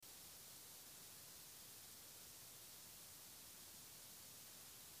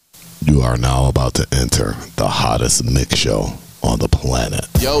You are now about to enter the hottest mix show on the planet.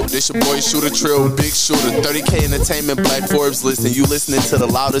 Yo, this your boy Shooter Trill, Big Shooter, 30K Entertainment, Black Forbes list, and you listening to the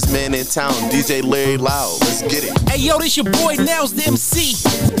loudest man in town, DJ Larry Loud. Let's get it. Hey yo, this your boy Nels the MC,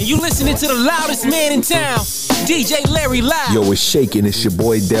 and you listening to the loudest man in town, DJ Larry Loud. Yo, it's shaking. It's your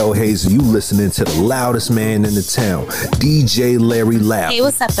boy Del Hayes, and you listening to the loudest man in the town, DJ Larry Loud. Hey,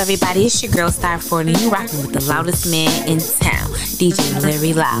 what's up, everybody? It's your girl Star 40, and you rocking with the loudest man in town, DJ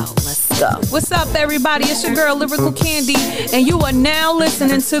Larry Loud. Let's go. What's up, everybody? It's your girl Lyrical Candy, and you are now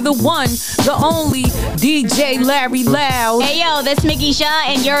listening to the one, the only DJ Larry Loud. Hey yo, this Mickey Shaw,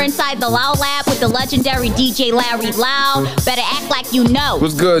 and you're inside the Loud Lab with the legendary DJ Larry Loud. Better act like you know.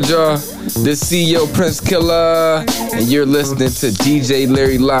 What's good, y'all? This CEO Prince Killer, and you're listening to DJ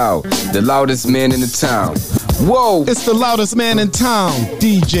Larry Loud, the loudest man in the town. Whoa! It's the loudest man in town,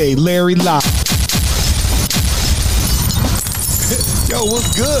 DJ Larry Loud. Yo,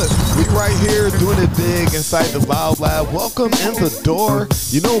 what's good? We right here doing it big inside the Loud Lab. Welcome in the door.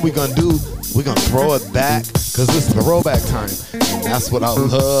 You know what we're gonna do? We're gonna throw it back because it's throwback time. And that's what I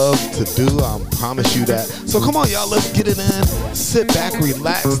love to do. I promise you that. So come on, y'all, let's get it in. Sit back,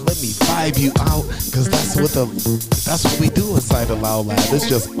 relax, let me vibe you out, because that's what we do inside the Loud Lab. It's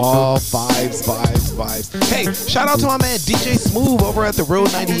just all vibes, vibes, vibes. Hey, shout out to my man DJ Smooth over at the Real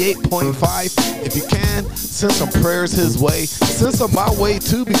 98.5. If you can, send some prayers his way. Send some my way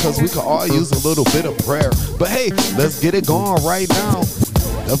too, because we could all use a little bit of prayer. But hey, let's get it going right now.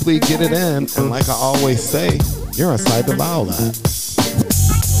 Definitely get it in. And like I always say, you're inside the Loud Lab.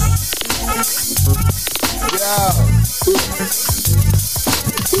 Yeah.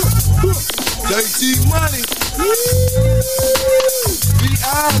 JT Money. Be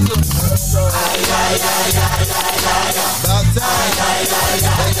awesome. About time.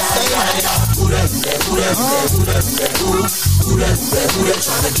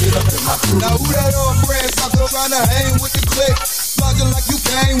 Now who that old friend sucker trying to hang with the clique? Slugging like you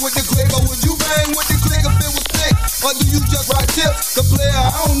came with the clique, or would you bang with the clique if it was thick? Or do you just write tips? The player, I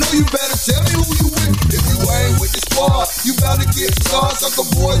don't know, you better tell me who you with. If you ain't with the squad, you better get stars. Sucker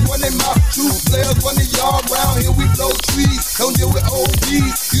boys run their mouth, true players run the yard. Round here we blow trees, don't deal with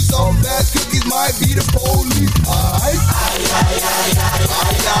OBs. You saw bad cookies, might be the police. Aight?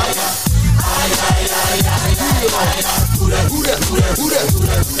 Who that?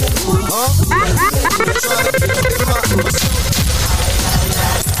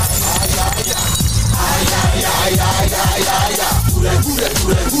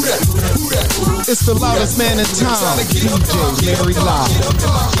 It's the loudest man in town, DJ Larry Loud.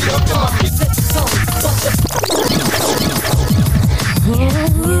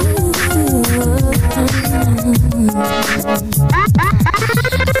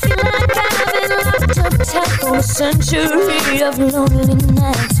 On a century of lonely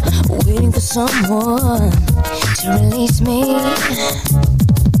nights, waiting for someone to release me.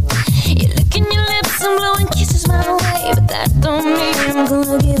 You're licking your lips and blowing kisses my way, but that don't mean I'm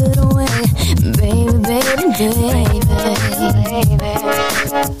gonna give it away, baby, baby, baby.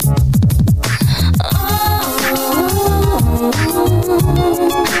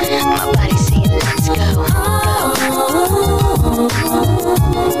 My body's saying let's go,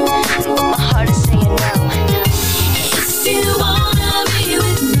 but my heart is saying no. If you wanna be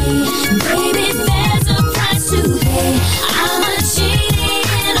with me, baby, there's a price to pay. I'm a genie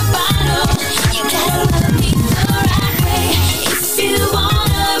in a bottle. You gotta love me the right way. If you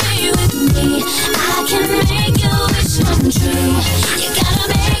wanna be with me, I can make your wish come true. You gotta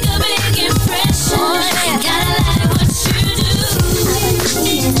make a big impression. Gotta like what you do. I'm a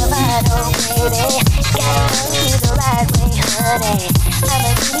genie in a bottle, baby. Gotta love me the right way, honey. I'm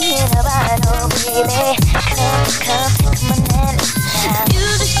a genie in a bottle, baby. Come on and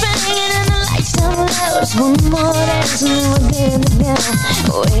music's banging and the lights down low. Just one more dance and then we're good to go.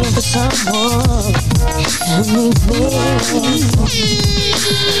 Waiting for someone to meet me.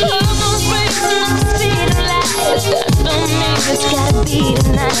 Almost breaking the speed of light. That don't mean it's gotta be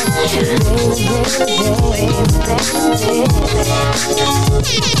tonight.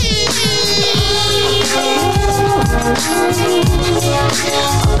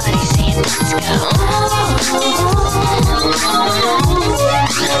 Everybody's saying let's go.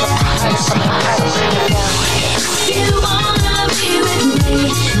 If you wanna be with me,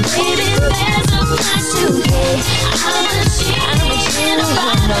 baby, there's a price to pay. I'm a genie in a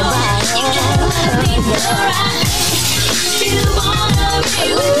bottle. You gotta love me the right way. If you wanna be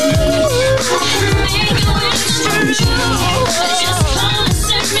with me, I can make your wish come true. Just come and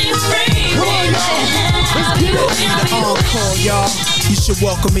set me free, baby. Encore, y'all. should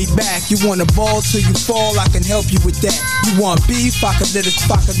welcome me back. You want a ball till you fall, I can help you with that. You want beef, I can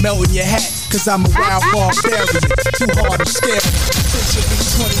melt in your hat. Cause I'm a wild barbarian, too hard to scare.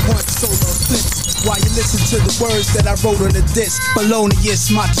 Essentially 21 solo flips. While you listen to the words that I wrote on the disc. Felonious,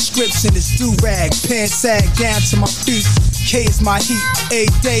 my description is do-rag. Pants sag down to my feet. K is my heat, a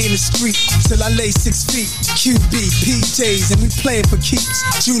day in the street till I lay 6 feet. QB, PJs, and we playing for keeps.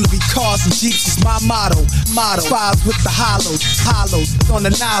 Jewelry, cars, and jeeps is my motto. Fives with the hollows on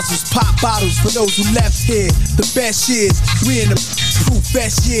the nozzles. Pop bottles for those who left here. The best years, we in the proof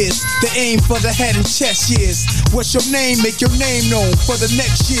best years. The aim for the head and chest years. What's your name? Make your name known for the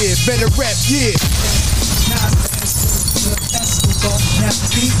next year. Better rap, yeah. Now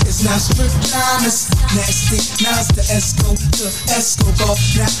he is not stripped down, it's nasty. Now's the Esco to Escobar.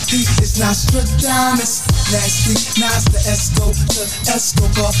 Now he is not stripped down, it's nasty. Now's the Esco to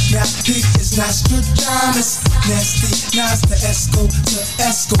Escobar. Now he is not stripped down, it's nasty. Now's the Esco to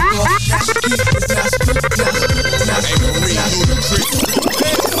Escobar. Now he is not stripped down.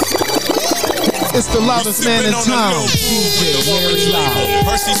 It's the loudest man in town, DJ Larry Loud.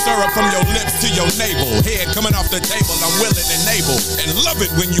 Hershey syrup from your lips to your navel. Head coming off the table, I'm willing and able. And love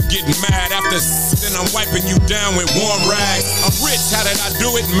it when you get mad. After then I'm wiping you down with warm rags. I'm rich, how did I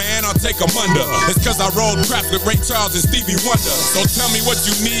do it, man? I'll take 'em under. It's cause I rolled crap with Ray Charles and Stevie Wonder. So tell me what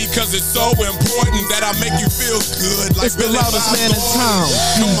you need, cause it's so important that I make you feel good. Like it's the loudest man in town,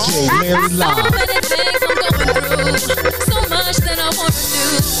 DJ Larry Loud. So many things I'm going through. So much that I want to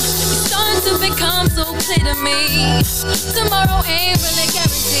do. It's starting to become so clear to me. Tomorrow ain't really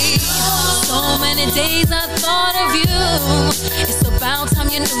guaranteed. So many days I thought of you. It's about time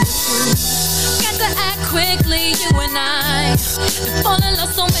you knew the truth. Got to act quickly, you and I. And fall in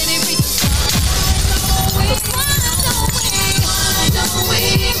love so many reasons. Why don't we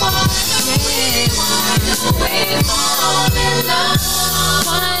fall in love?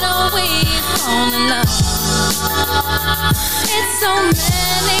 Why don't we fall in love? It's so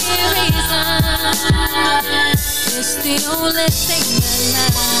many reasons. It's the only thing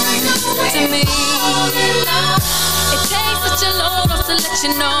that matters to me. It takes such a load off to let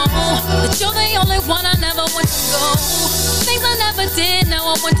you know that you're the only one I never want to go. Things I never did, now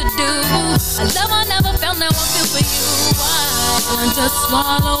I want to do. A love I never felt, now I feel for you. I want to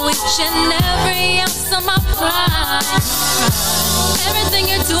swallow each and every ounce of my pride. Everything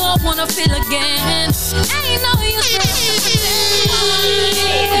you do, I wanna feel again. Ain't no use to pretend.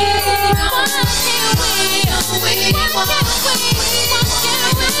 Why can't we?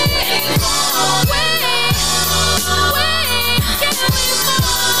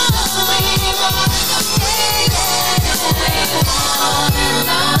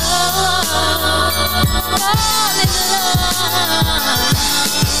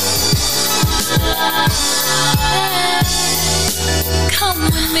 Come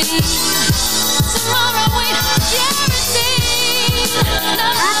with me. Tomorrow we guaranteed.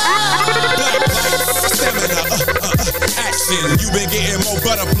 Stamina, action. You been getting more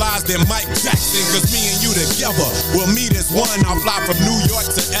butterflies than Mike Jackson. Cause me and you together will meet as one. I'll fly from New York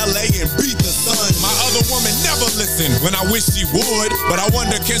to LA and beat the sun. My other woman never listened when I wish she would. But I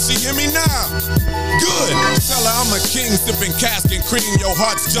wonder, can she hear me now? Good. Tell her I'm a king sipping cask and cream. Your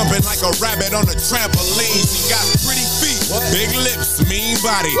heart's jumping like a rabbit on a trampoline. She got pretty feet, big lips, mean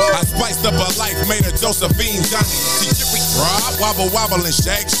body. I spiced up her life, made her Josephine Johnny. She chippy, drop, wobble, wobble, and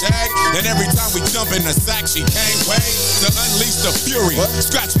shake, shake. And every time we jump in the sack, she can't wait to unleash the fury.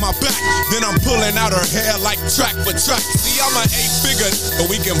 Scratch my back, then I'm pulling out her hair like track for track. See, I'm an 8-figure, but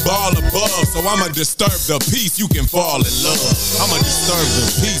we can ball above. So I'ma disturb the peace, you can fall in love. I'ma disturb the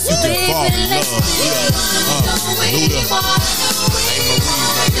peace, you can fall in love.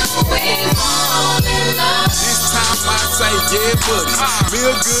 This time I say get buddies.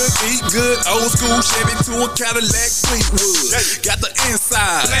 Feel good, eat good, old school Chevy to a Cadillac Fleetwood. Got the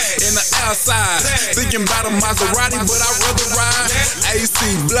inside and the outside. Thinking about a Maserati, but I'd rather ride AC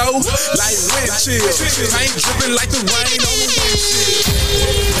blow like wind chill. Paint dripping like the rain on the windshield.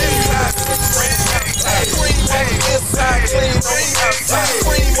 Cream on the inside, clean on the outside.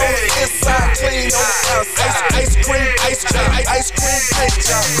 Cream on the inside, clean on the outside. Ice cream cake.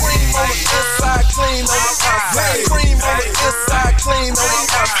 Cream on the inside, clean on the outside. Cream on the inside, clean on the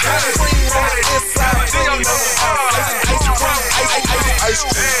outside. Cream on the inside, clean on the outside. Ice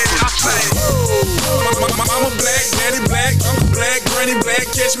cream. Mama black, daddy black, uncle black, granny black.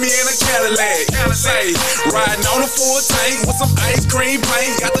 Catch me in a Cadillac. Say, riding on a full tank with some ice cream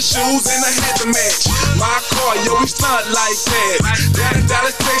paint. Got the shoes and the hat to match. My car, yo, we stunt like that. Down in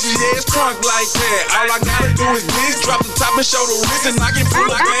Dallas, Texas, yeah, it's crunk like that. All I gotta do is this, drop the top and show the wrist, and I can pull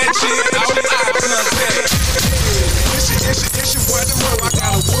like that shit. All the eye contact. It's your boy the road. I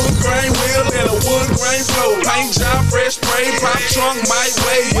got a wood grain wheel and a wood grain flow. Paint job, fresh spray, pop trunk, my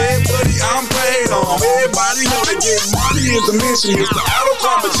way. Yeah, buddy, I'm paid on. Everybody know they get money is the mission. It's the auto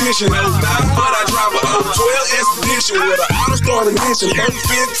competition. No doubt, but I drive a 012 Expedition with an auto start ignition. Both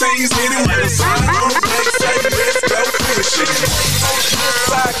 15s hit it with a sign on the back. Say, let's go fishing.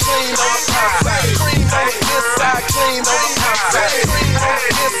 Inside clean on the outside. Inside clean on the outside.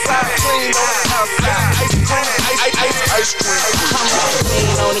 Inside clean on the outside. Ice cream.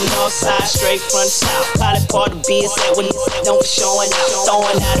 Clean on the north side, straight from the south. Pilot part of B is that when you don't for showing out.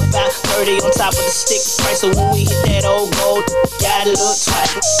 Throwing out about 30 on top of the stick price. So when we hit that old gold, gotta look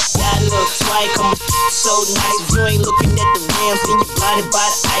twice. Gotta look twice. Come on, so nice. If you ain't looking at the rims, then you blinded by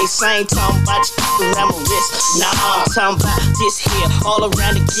the ice. I ain't talking about you around my wrist. Nah, I'm talking about this here, all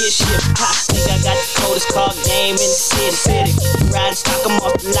around the gear shift. I think I got the coldest car game in the city. Riding stock, I'm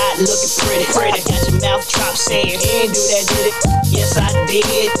off the lot, looking pretty. I got your mouth drop saying, he ain't do that, did it? Yes, I did.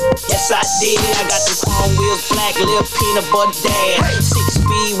 Yes, I did. I got the chrome wheels, black lip, peanut butter dash. 6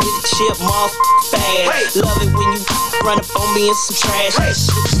 speed with the chip, motherfucker fast. Love it when you run up on me in some trash.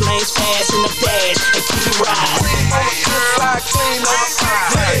 Switch lanes fast in the dash and keep it riding. Inside clean on the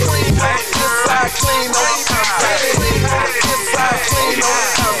outside. Inside clean on the outside. Inside clean on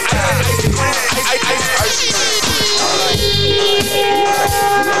the outside.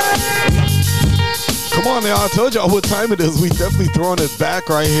 Come on now, I told y'all what time it is. We definitely throwing it back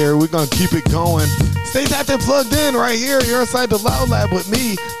right here. We're going to keep it going. Stay tapped and plugged in right here. You're inside the Loud Lab with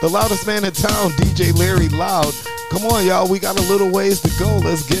me, the loudest man in town, DJ Larry Loud. Come on, y'all. We got a little ways to go.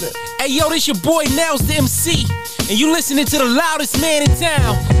 Let's get it. Hey, yo, this your boy Nels the MC, and you listening to the loudest man in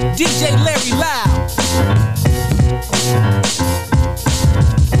town, DJ Larry Loud.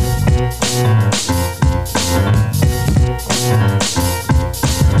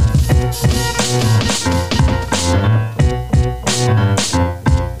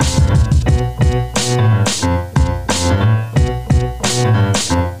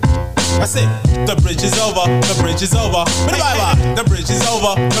 I say, the bridge is over, the bridge is over. Bye-bye, the bridge is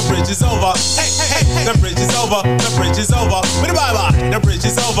over, the bridge is over. Hey, hey, hey, the bridge is over, the bridge is over. Bye-bye, the bridge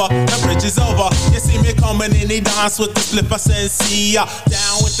is over, the bridge is over. You see me coming in the dance with the flipper sensei.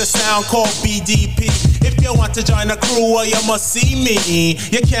 Down with the sound called BDP. If you want to join the crew, well, you must see me.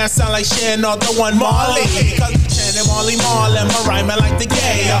 You can't sound like Shan or the one Marley. Cause Shan and Marley Marley, my rhyming like the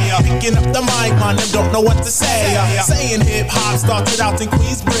gay. Picking up the mic, man, and don't know what to say. Saying hip-hop started out in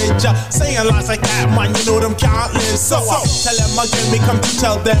Queensbridge. Saying lies like that, man, you know them can't live. So tell them again, me come to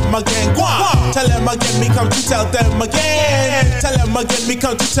tell them again. Go on. Tell them again, me come to tell them again. Tell them again, me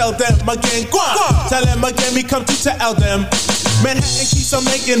come to tell them again. Go on. Tell them again, me come to tell them. Manhattan keeps on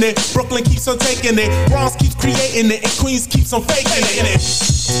making it, Brooklyn keeps on taking it, Bronx keeps creating it, and Queens keeps on faking it.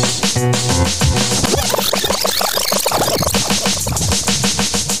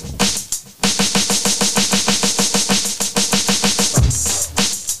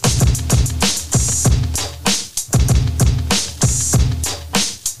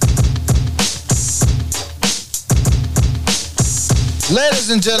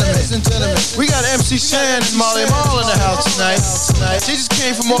 Ladies and gentlemen, we got MC Shan and Molly Mall in the house tonight. They just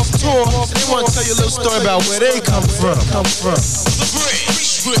came from off tour, and they want to tell you a little story about where they come from.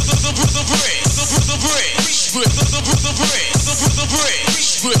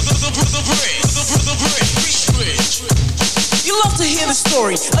 You love to hear the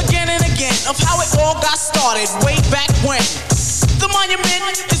story again and again of how it all got started way back when. The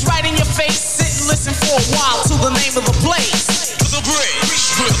monument is right in your face. Sit and listen for a while to the name of the place.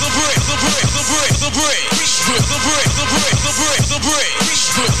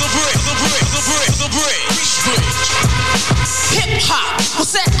 Hip hop was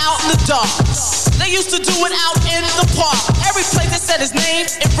set out in the dark. They used to do it out in the park. Every place that said his name,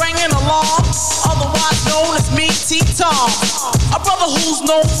 it rang an alarm. Otherwise known as me, T-Tom. A brother who's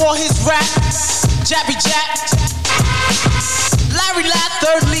known for his rap, Jabby Jab. Larry Ladd,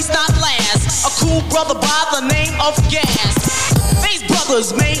 third least not last. A cool brother by the name of Gas. These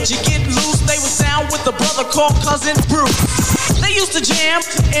brothers made you get loose. They was down with a brother called Cousin Bruce. They used to jam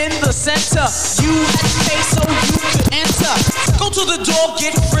in the center. You had to pay so you could enter. Go to the door,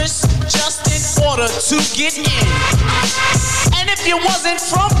 get frisked, just in order to get in. And if you wasn't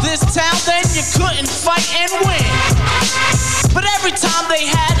from this town, then you couldn't fight and win. But every time they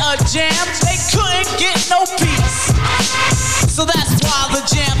had a jam, they couldn't get no peace. So that's why the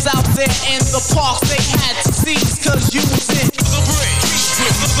jams out there in the parks they had to cease, cause you was in the break.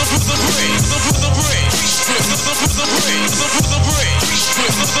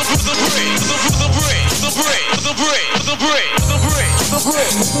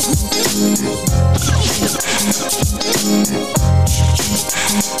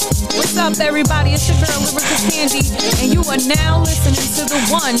 What's up, everybody? It's your girl, Lyrical Candy, and you are now listening to the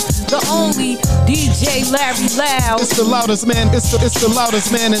one, the only DJ Larry Loud. It's the loudest man. It's the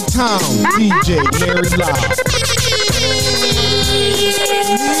loudest man in town, DJ Larry Loud.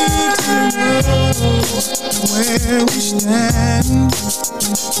 Where we stand,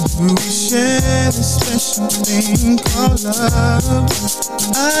 we share this special thing called love.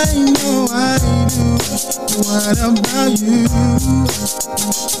 I know I do. What about you?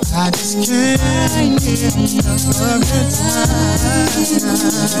 I just can't get enough of your time.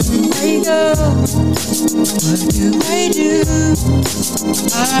 I go. What do I do?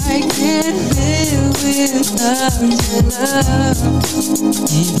 I can't live without your love.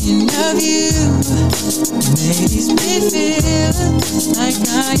 Thinking of you makes me feel like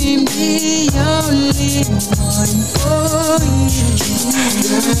I am the only one for you.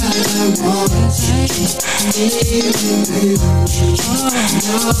 Girl, I want to be with you.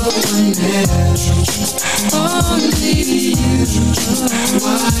 No one else, only you.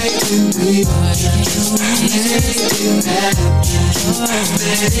 Why do we make it happen?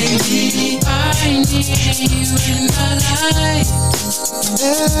 Baby, I need you in my life.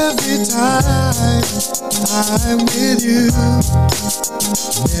 Every time I'm with you,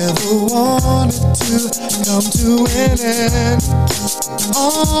 never wanted to come to an end.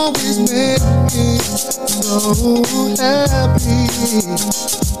 Always make me so happy.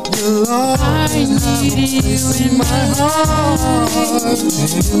 You'll always have a place in my heart.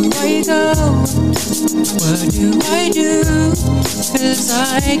 Where do I go? What do I do? 'Cause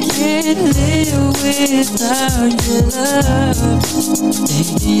I can't live without your love.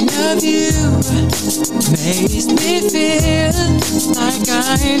 Thinking of you makes me feel like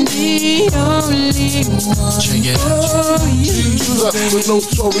I'm the only one for you. Jesus with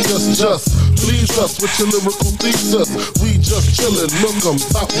notorious just. Please us with your lyrical thesis. We just chillin', look 'em,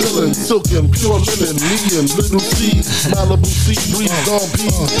 top billin', silkin', pure linen, me and Little C, Malibu sea breeze, gone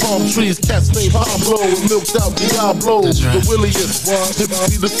peas, palm trees, cats named Pablo, and milked out Diablo, the williest,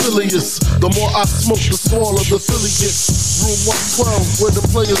 typically the silliest. The more I smoke, the smaller the silly gets. Room 112, where the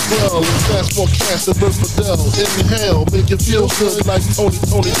players dwell, and stash more cash than Bert Fidel. Inhale, make it feel good like Tony.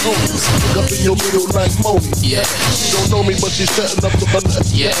 Stick up in your middle like Moni. Yeah. She don't know me, but she's setting up the money.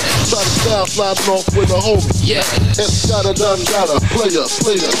 Yeah. Try to style sliding off with a homie. Yeah. It's gotta, player,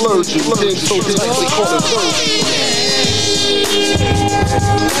 clergy. Game so tight, they call it virgin.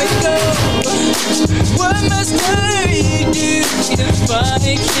 What must I do if I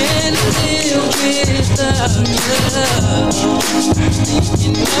can't live without your love?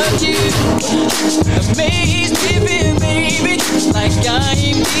 Thinking of you amazes me, baby, like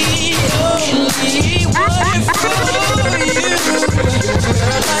I'm the only one for you.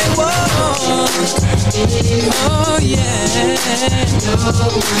 Girl, I want, oh yeah,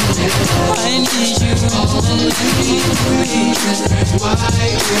 I need you, why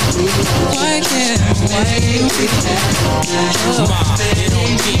can't we it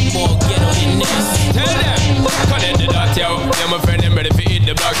don't get more ghetto than this. Tell them, connect the dot, yo. Yeah, my friend, I'm ready for hit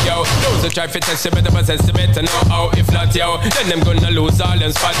the block, yo. Those who try to test you better possess the better know how. If not, yo, then them gonna lose all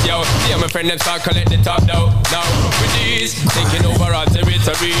them spots, yo. Yeah, my friend, them start collect the top, though. Now, with these, taking over all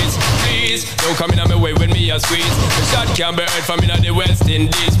territories. Please, don't come in on my way with me, I squeeze. The shot can be heard from in the West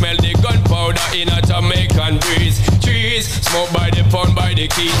Indies. Smell the gunpowder in a Jamaican breeze. Trees, smoke by the pound, by the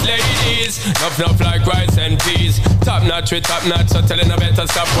keys. Ladies, nuff like rice and peas. Top notch with top notch, so telling I better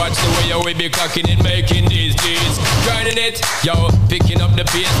stop. Watch the way you will be clocking it, making these G's. Grinding it, yo, picking up the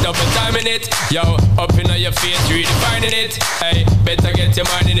pace, double timing it. Yo, up in your face, redefining it. Hey, better get your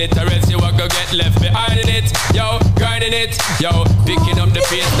mind in it, or else you will go get left behind in it. Yo, grinding it, yo, picking up the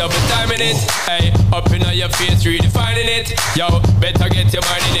pace, double timing it. Hey, up in your face, redefining it. Yo, better get your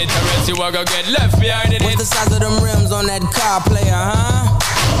mind in it, or else you will go get left behind in it. What's the size of them rims on that car, player, huh?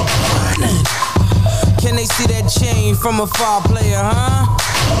 Can they see that chain from afar, player, huh?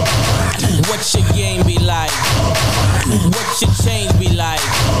 What your game be like? What your chain be like?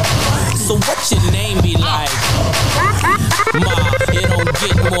 So what your name be like? Ma, it don't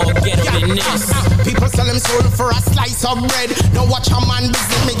get more ghetto than this. People sell them soul for a slice of bread. Don't watch a man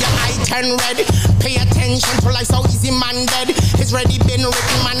business, make your eye turn red. Pay attention to life, so easy man dead. It's already been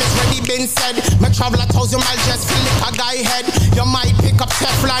written, man, it's already been said. My travel 1,000 miles just feel like a guy head. You might pick up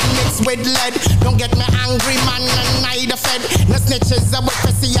Teflon mixed with lead. Don't get me angry, man, and neither fed. No snitches, I work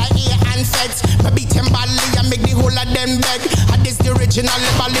for CIA and feds. I beat him badly and make the whole of them beg. I this the original,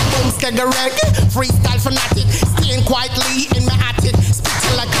 level boom, stagger reg. Freestyle fanatic, staying quietly in my attic.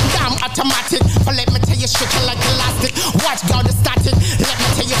 Spitting like a damn automatic. But let me tell you, shaking like elastic. Watch God static. Let me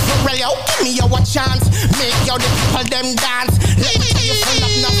tell you for real, yo, give me your chance. Make yo the people them dance. Let me tell you full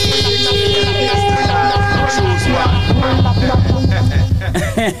up now,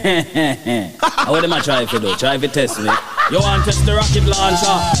 What am I trying to do? Try to test me. You want to test the rocket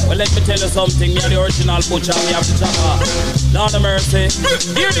launcher? Well, let me tell you something. Me are the original butcher. Me have the chopper. Lord of mercy.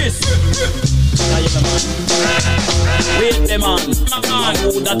 Hear this. Wait them on,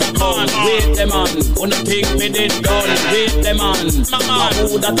 who that a come? Wait them on, who no think me did done? Wait them on,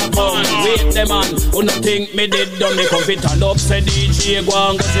 who that a come? Wait them on, who no think me did done? Me come fit turn up, say DJ go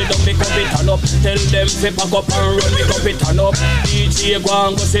and go sit down. Me come fit turn up, tell them fi pack up and run. Me come fit turn up, DJ go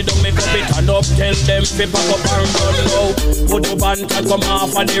and go sit down. Me come fit turn up, tell them fi pack up and run now. Put your band and come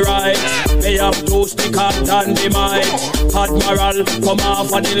off on the right. They have two stick hard than the mic. Admiral come off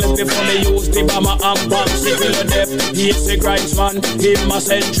on the left before me use the bomber and box it till the death. He's a grinds man, him a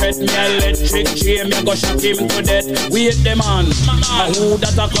send threat. Me electric chain, me go shock him to death. Wait them on, who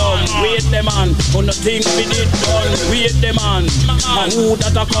that a come? Wait them on, who no think we did done? Wait them on, who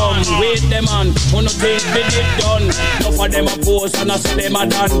that a come? Wait them on, who no think we did done? Enough of them a pose and I say them a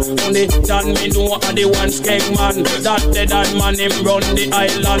done. Only done me know a the one skeg man. That the done man him run the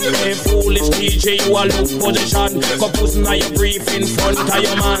island. Hey foolish DJ, you a look position. Go pussy now you brief in front of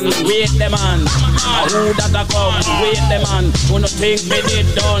your man. Wait them on, who that a come? Wait them on, who no think me did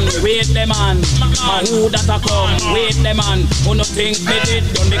done? Wait them on, who that a come? Wait them on, who no think me did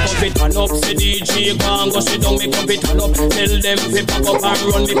done? Me come fit turn up, say DJ go and go sit down. Me come fit turn up, tell them fi pack up and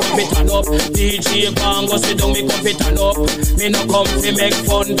run. Me come fit turn up, DJ go and go sit down. Me come fit turn up, me no come fi make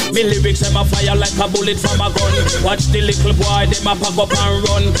fun. Me lyrics them a fire like a bullet from a gun. Watch the little boy them a pack up and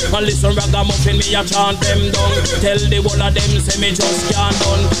run. And listen ragamuffin me a chant them down. Tell the whole of them say me just can't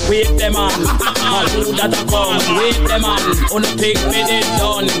done. Wait them on, who that a come? Wait them on, who no think me did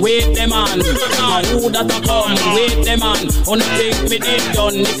done? Wait them on, who that a come? Wait them on, who no think me did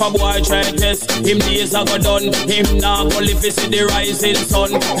done? If a boy try test, him days a go done. Him nah go live to see the rising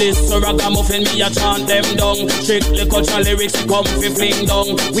sun. This ragamuffin me a chant them down. Strictly cultural lyrics come fi fling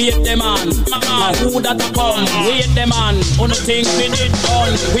down. Wait them on, who that a come? Wait them on, who no think me did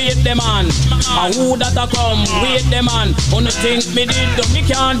done? Wait them on, who that a come? Wait them on, who no think me did done? Me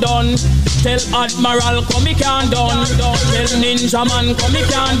can't done. Tell Admiral come me can't done. Tell Ninja Man come me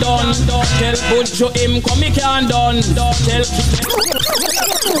can't done. Tell Butcho him come me can't done. Tell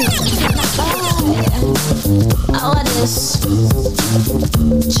how are this?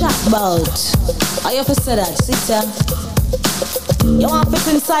 Chat about. I have to say that, sister. You want to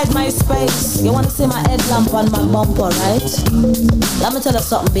fit inside my space. You want to see my headlamp on my bumper, right? Let me tell you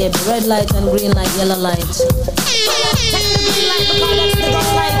something, baby. Red light and green light, yellow light. Take the green light because that's the green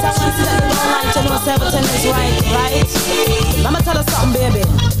light. I want to see that the green light. You know, everything is right? Let me tell you something, baby.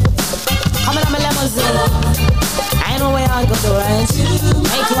 Come in on my limousine. I know where I go to, right?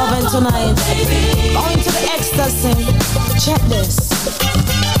 Make loving tonight. Going to the ecstasy. Check this.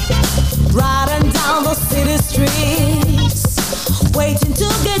 Riding down the city streets, waiting to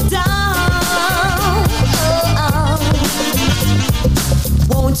get down.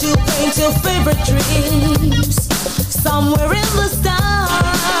 Won't you paint your favorite dreams somewhere in the stars?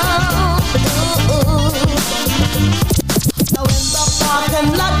 Now in the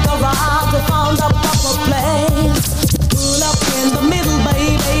parking lot garage, I found a proper place. Pull up in the middle,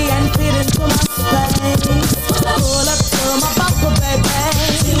 baby, and fit into my space. Pull up to my bumper, baby,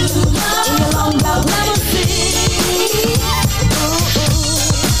 in your long black limousine.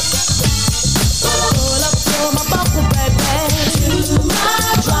 Pull up to my bumper, baby,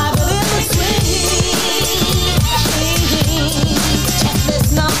 drive it in the street. Check this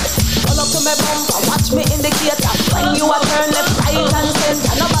now. Pull up to my bumper, watch me indicator. When you are turn left, right, and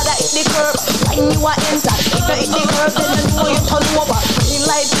center, nobody hit the curb. When you are enter, if you hit the curb, then you know you turn over. Green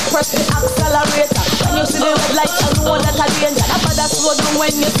light, press the accelerator. When you see the red light, you know that a danger. Nobody slow down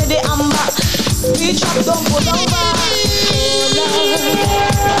when you see the amber. Speed trap, don't pull over.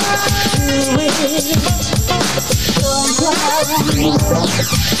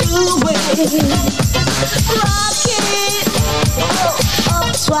 Do it. Rock it. Up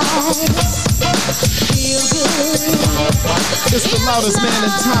twice. Feel good. It's the loudest man in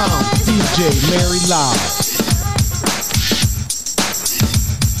town, DJ Larry Loud.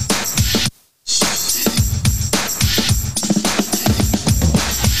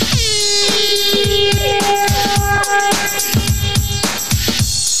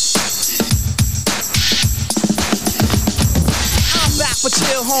 But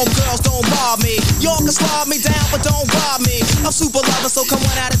chill, homegirls, don't bar me. Y'all can slob me down, but don't rob me. I'm super lover, so come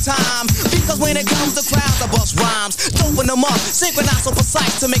one at a time. Because when it comes to crowds, I bust rhymes. Open them up, synchronize so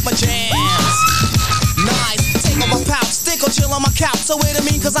precise to make my jams nice. Take on my pouch, stick or chill on my couch. So wait a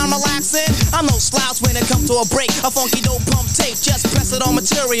minute, cause I'm relaxing. I'm no slouch when it comes to a break. A funky dope pump tape, just press it on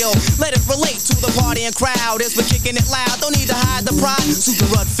material. Let it relate to the partying crowd. As we're kicking it loud, don't need to hide the pride. Super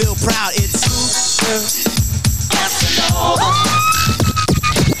Rut feel proud. It's Casanova.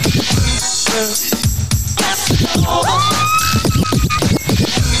 Casanova.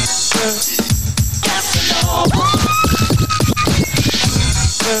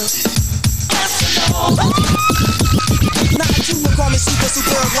 Casanova. Now you will call me super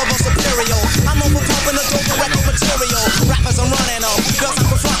global superior. I'm known for pumping the dope and record material. Rappers I'm running on, girls I'm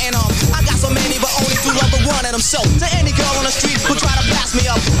confronting them. I got so many but only do love the one of them. So to any girl on the street who try to pass me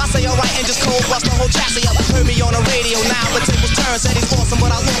up, I say alright and just cold bust the whole chassis up. Heard me on the radio now, the tables turn. Said he's awesome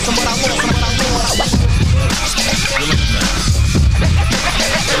but I lost him, but I lost him, but I lost him.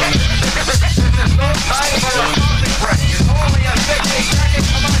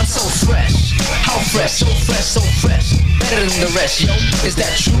 I'm so fresh, how fresh, so fresh, so fresh. Better than the rest, yo, is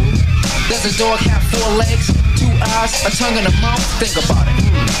that true? Does a dog have 4 legs, 2 eyes, a tongue and a mouth? Think about it.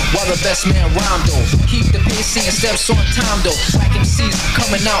 While the best man rhyme though, keep the pace, singing steps on time though. Like MCs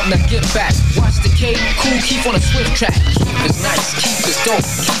coming out and I get back. Watch the K, cool, keep on a swift track. Keep is nice, keep is dope,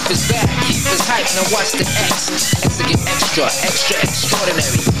 keep is bad, keep is hype. Now watch the X. X again extra, extra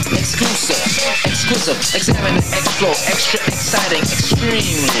extraordinary, exclusive, exclusive. Examine the X flow, extra exciting,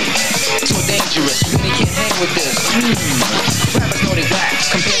 extremely too dangerous. Really can't hang with this. Rappers know they whack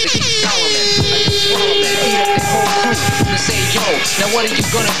compared to King Solomon. I just swallow that, eat up the whole crew. They say, yo, now what are you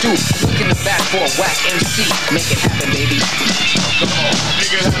gonna do? Look in the back for a whack MC. Make it happen, baby. Come on,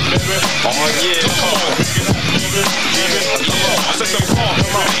 make it happen, baby. Oh yeah, come on, make it happen, baby. Come on, I said come on, make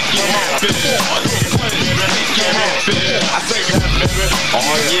it happen. Make it happen. I said it happen, baby.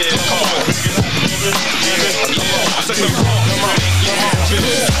 Oh yeah, come on, make it happen, baby. Come on, I said come on, make it happen.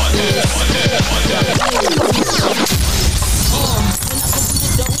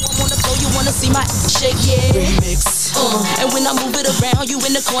 You wanna see my shake, yeah. Remix. And when I move it around, you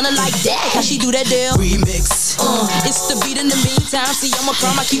in the corner like that. How she do that deal? Remix. It's the beat in the meantime. See, I'm a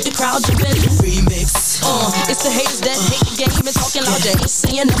crime, I keep the crowd jumping. Remix. It's the haters that hate the game and talking loud, they ain't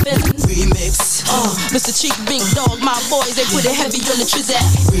saying nothing. Remix. Mr. Cheek, Big Dog, my boys, they put it heavy on the trizat.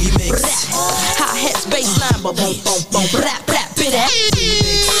 Remix. Hi-hats, bassline, but boom, boom, boom, rap, rap, bit that.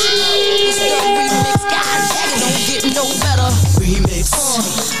 Remix. It's the remix, guys, it don't get no better. Remix.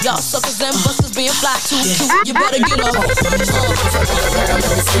 Y'all suckers and busters being fly too cute. You better get up. I'm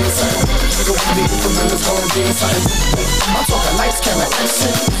talking lights, camera, action.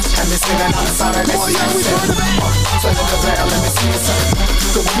 And this nigga not a sign of this. Oh yeah, we heard of it. So let me see something.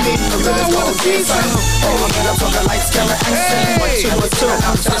 Go with me, the realest gonna see something. Oh man, I'm talking lights, camera, action. 1, 2, 2.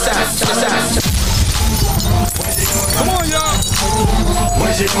 Come on, y'all.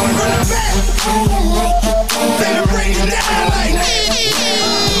 Where's it going to run back? Better bring it down like that.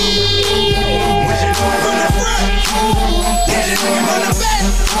 Where's it going to run up front? Where's it going to run up back?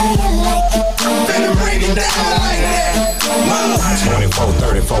 Better bring it down like that. 24,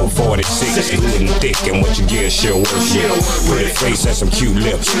 34, 46, good and thick, and what you get, she'll work it. Pretty face and some cute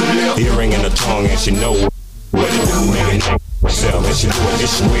lips, earring in the tongue, and she know what to do, nigga. Myself, and she do it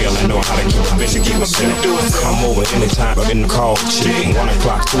this well. I know how to keep a bitch and keep myself. Come over anytime, I'm in the call. Chick, 1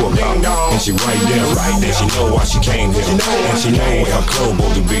 o'clock, 2 o'clock, and she right there. And she know why she came here, and she know where her club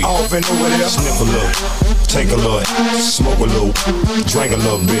supposed to be. Sniff a little, take a little, smoke a little, drink a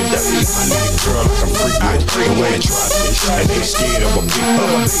little bit. I need a girl like I'm freak with, and when they try this, and they scared of a big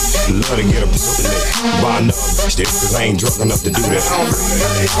love to get a pussy lick. Buy another bitch, cause I ain't drunk enough to do that.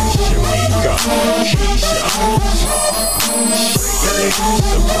 Shamika, Keisha,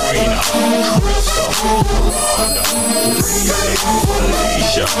 Sabrina, Crystal, Rhonda,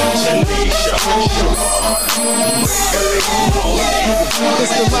 Felicia, Tanisha,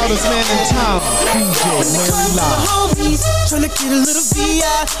 It's the loudest man in town, DJ Larry Loud. Homies tryna get a little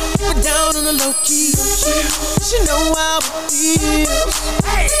VI, keep it down on the low key. She know how it feels.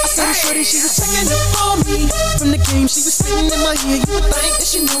 I saw the shorty, she was checking up on me. From the game, she was spitting in my ear. You would think that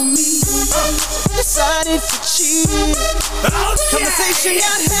she know me. Decided to cheat. Conversation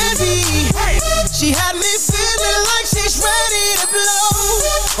got heavy. She had me feeling like she's ready to blow.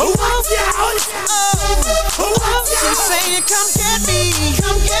 She's saying, come get me,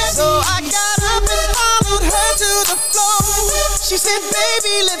 come get me. So I got up and followed her to the floor. She said,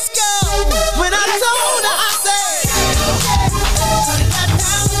 baby, let's go. When I told her, I said, turn that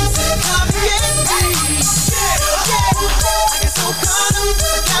down, come get me. I get so caught up,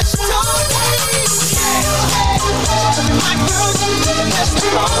 I got you told me. My girl, that's the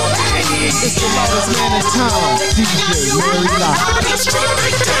It's the loudest man in town, DJ Larry Loud.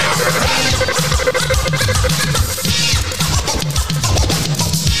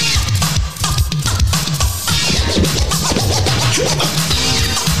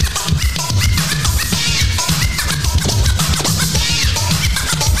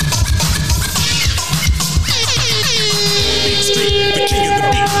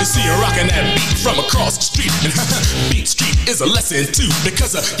 that beat from across the street. And Beat Street is a lesson too,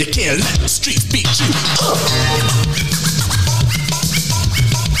 because you can't let the streets beat you.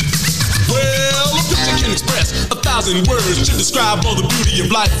 Well, a picture can express 1,000 words to describe all the beauty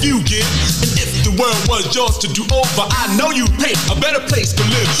of life you give. And if the world was yours to do over, I know you'd paint a better place to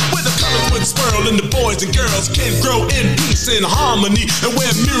live, where the colors would swirl and the boys and girls can grow in peace and harmony, and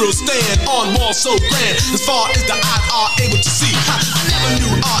where murals stand on walls so grand as far as the eyes are able to see. I never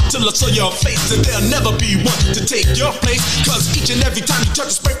knew art till I saw your face, and there'll never be one to take your place, cause each and every time you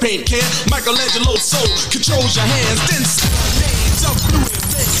touch a spray paint can, Michelangelo's soul controls your hands. Then shades of blue and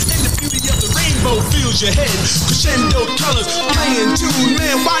red, and the beauty of the rainbow fills your head. Crescendo colors playing tune,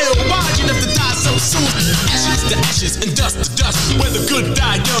 man, why oh why you have to die so soon? Ashes to ashes and dust to dust, where the good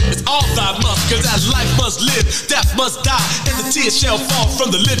die young is all thy must, cause as life must live, death must die, and the tears shall fall from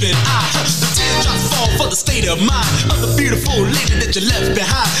the living eye. The teardrops fall for the state of mind of the beautiful lady that you left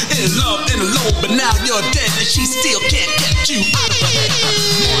behind, in love and alone, but now you're dead and she still can't get you out of her head.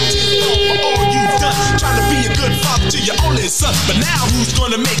 More tears fall for all you've done, trying to be a good father to your only son, but now who's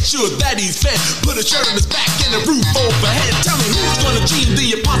gonna make sure that he's fed? Put a shirt on his back and a roof overhead. Tell me who's gonna dream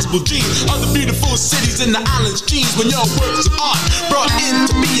the impossible dream of the beautiful cities and the islands' dreams, when your works of art brought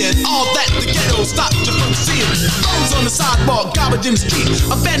into being all that the ghetto stopped you from seeing. Bones on the sidewalk, garbage in the street,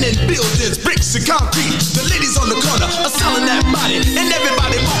 abandoned buildings, bricks and concrete. The ladies on the corner are selling that body, and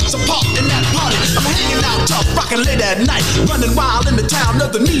everybody wants a part in that party. I'm hanging out tough, rocking late at night, running wild in the town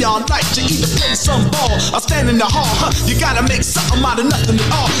of the neon lights. You either play some ball or stand in the hall, you gotta make something out of nothing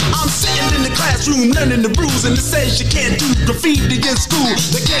at all. I'm sitting in the classroom learning the rules, and it says you can't do graffiti in school.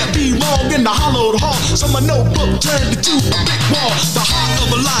 There can't be wrong in the hollowed hall, so my notebook turned into a brick wall. The heart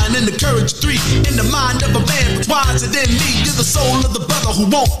of a lion and the courage of three, in the mind of a man who's wiser than me. You're the soul of the brother who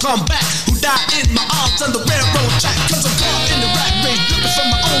won't come back, who died in my arms on the railroad track. Cause I'm caught in the rat race, looking for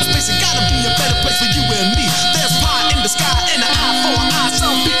my own space. It gotta be a better place for you and me. There's pie in the sky and an eye for an eye.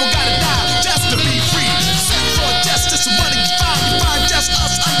 Some people gotta die just to be free. Search for justice, what do you find? You find just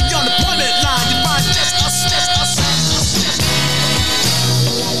us under the unemployment line. You find just us, just us.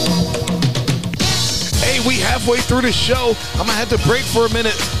 Hey, we halfway through the show. I'm gonna have to break for a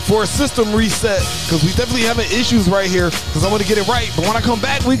minute for a system reset, because we definitely having issues right here, because I want to get it right. But when I come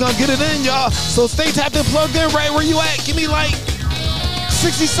back, we gonna get it in, y'all. So stay tapped and plugged in right where you at. Give me like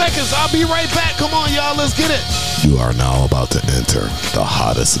 60 seconds. I'll be right back. Come on, y'all. Let's get it. You are now about to enter the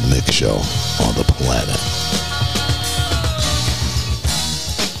hottest mix show on the planet.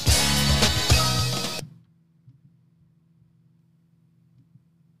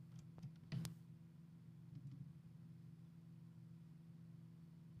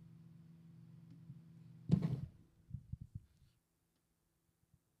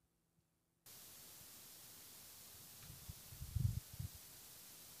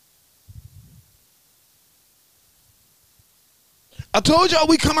 I told y'all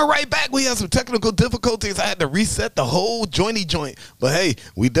we coming right back. We had some technical difficulties. I had to reset the whole jointy joint. But hey,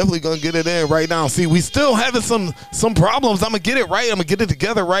 we definitely gonna get it in right now. See, we still having some problems. I'm gonna get it right. I'm gonna get it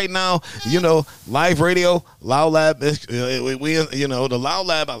together right now. You know, live radio, Loud Lab. We you know, the Loud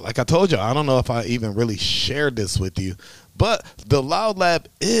Lab, like I told y'all, I don't know if I even really shared this with you, but the Loud Lab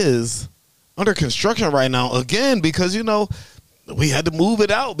is under construction right now again, because you know we had to move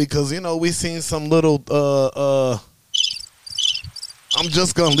it out because you know we seen some little I'm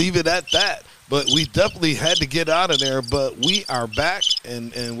just going to leave it at that. But we definitely had to get out of there. But we are back,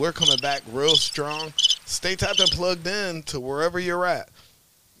 and we're coming back real strong. Stay tapped and plugged in to wherever you're at.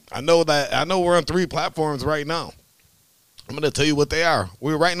 I know we're on 3 platforms right now. I'm going to tell you what they are.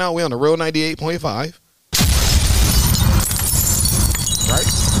 Right now, we're on the Real 98.5. Right.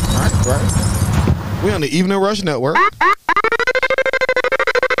 We're on the Evening Rush Network.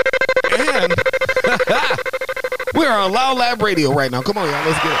 And we're on Loud Lab Radio right now. Come on, y'all.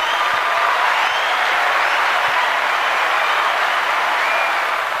 Let's get it.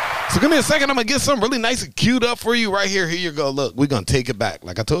 So give me a second. I'm going to get something really nice and queued up for you right here. Here you go. Look, we're going to take it back.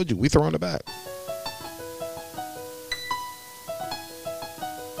 Like I told you, we throwing it back.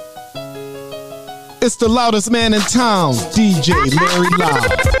 It's the loudest man in town, DJ Larry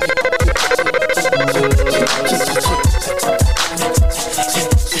Loud.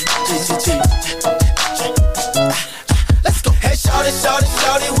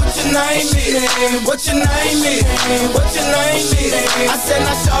 Shawty, what your name is? What your name is? What your name is? I said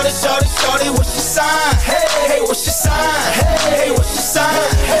now shawty, what's your sign? Hey, what's your sign? Hey, what's your sign?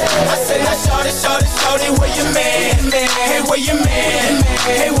 I said now shawty, where your man? Hey, where your man?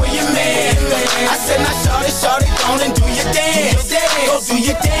 Hey, where your man? I said now shawty, go and do your dance. Go do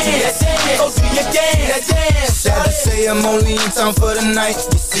your dance. Go do your dance. Sad to say Hey, I'm only in town for the night.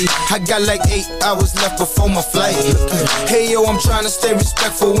 You see, I got like 8 hours left before my flight. Hey, yo, I'm trying to stay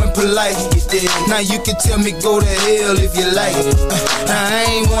respectful and polite. Now you can tell me go to hell if you like. I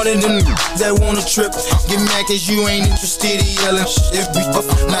ain't one of them that wanna trip. Get mad cause you ain't interested in yelling.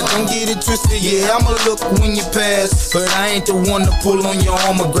 Now don't get it twisted, yeah, I'ma look when you pass, but I ain't the one to pull on your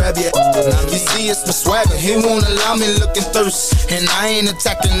arm or grab you. You see, it's my swagger, he won't allow me looking thirst. And I ain't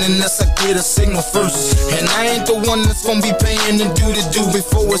attacking unless I get a signal first. And I ain't the one that's gonna be paying the due to do.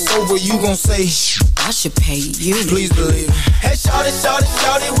 Before it's over, you gon' say, I should pay you. Please believe it. Hey, shawty, shawty,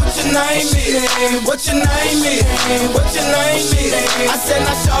 shawty, what your name is? What your name is? What your name is? I said,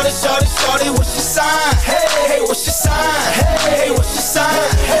 now shawty, shawty, shawty, what's your sign? Hey, hey, what's your sign? Hey, hey, what's your sign?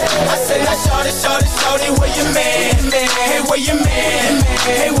 I said, now shawty, shawty, shawty, where your man? Hey, where your man?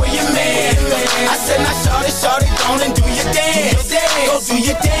 Hey, where your man? I said, now shawty, shawty, go and do your dance. Go do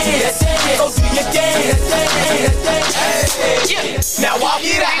your dance. Go do your dance. Now walk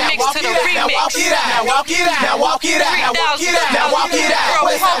it out. Now walk it out. Now walk it out. Now walk it out. Now walk it out. Now walk it out. Now walk it out.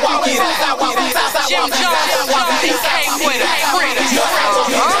 West side walk it out. South walk it out. South walk it out. South walk it out. South walk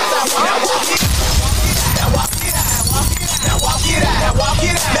it out. Now walk it out. Now walk it out. Now walk it out. Now walk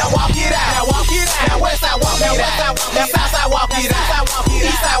it out. Now walk it out. Now walk it out. Now west side walk it out. Now south side walk it out.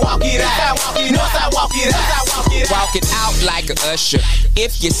 East side walk it out. North side walk it out. Walk it out like a usher.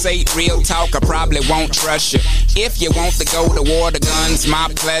 If you say real talk, I probably won't trust you. If you want to go to war, the gun's my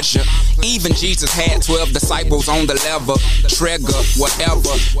pleasure. Even Jesus had 12 disciples on the level. Trigger,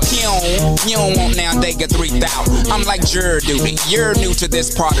 whatever. You don't want now they get 3,000. I'm like Jerd duty. You're new to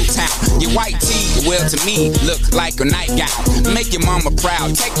this part of town. Your white tee, well to me, look like a nightgown. Make your mama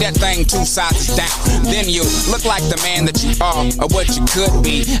proud. Take that thing 2 sizes down. Then you look like the man that you are or what you could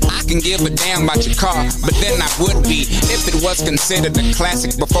be. I can give a damn about your car, but then I would be if it was considered a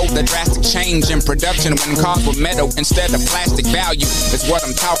classic before the drastic change in production when cars were metal instead of plastic. Value is what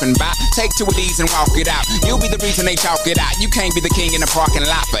I'm talking about. Take 2 of these and walk it out. You'll be the reason they chalk it out. You can't be the king in the parking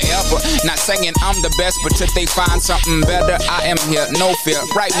lot forever. Not saying I'm the best, but till they find something better, I am here, no fear.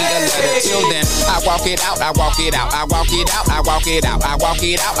 Write me a letter. Till then, I walk it out. I walk it out. I walk it out. I walk it out. I walk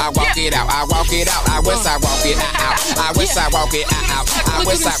it out. I walk it out. I walk it out. I wish I walk it out. I wish I walk it out. I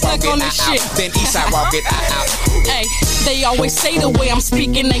wish I walk it out. Then east I walk it out. Hey, they always say the way I'm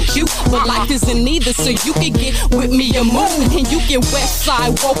speaking ain't cute, but life isn't either, so you can get with me and move, and you can west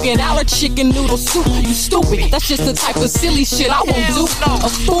side walk it out a chicken noodle soup. You stupid, that's just the type of silly shit I won't do. A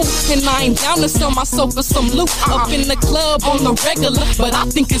fool, and I ain't down to sell myself for some loot. Up in the club on the regular, but I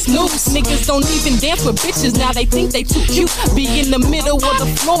think it's news. Niggas don't even dance with bitches, now they think they too cute. Be in the middle of the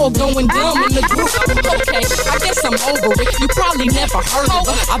floor, going dumb in the group. Okay, I guess I'm over it, you probably never heard of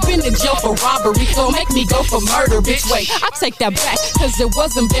it. I've been to jail for robbery, so make me go for murder, bitch. Wait, I take that back, cause it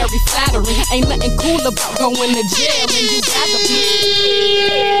wasn't very flattering. Ain't nothing cool about going to jail and you rather be.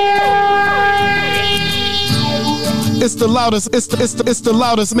 It's the loudest, it's the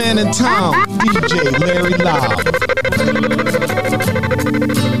loudest man in town, DJ Larry Loud.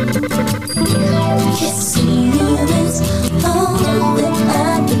 Kissing you is all that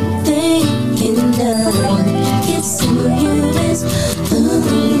I've been thinking of. Kissing you is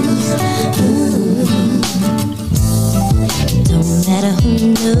don't matter who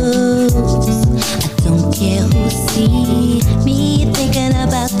knows, I don't care who sees me thinking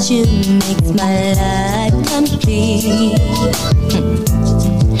about you makes my life complete.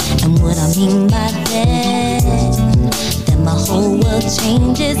 And what I mean by that my whole world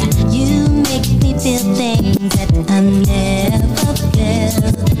changes. You make me feel things that I never felt.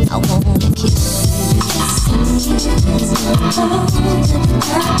 I wanna kiss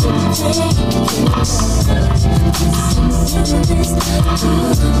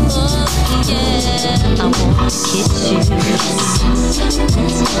I wanna kiss you.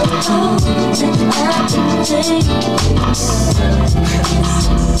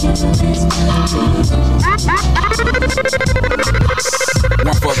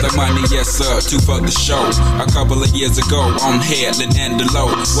 One for the money, yes sir, 2 for the show. A couple of years ago, on Headland and the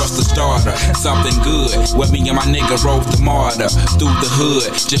low. What's the starter? Something good. Where me and my nigga rode the martyr through the hood,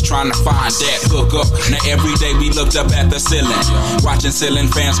 just trying to find that hook up. Now every day we looked up at the ceiling, watching ceiling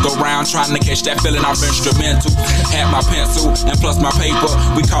fans go round, trying to catch that feeling off instrumental. Had my pencil and plus my paper.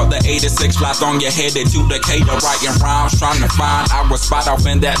 We caught the 86 fly on your headed to Decatur, writing rhymes, trying to find our spot off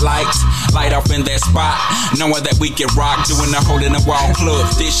in that light off in that spot, knowing that we can rock, doing the hole in the wall club.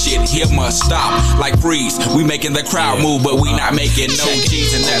 This shit shit here must stop. Like freeze, we making the crowd move, but we not making no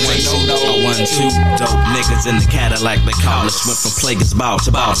G's, and that's a no. 1, 2, dope niggas in the Cadillac, they call us. Went from Plagueis ball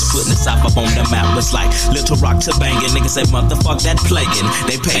to boss, putting the South up on the map. It's like Little Rock to banging. Niggas say motherfuck that plaguing.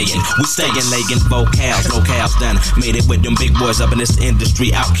 They paying, we staying lagging. Vocals, locales done. Made it with them big boys up in this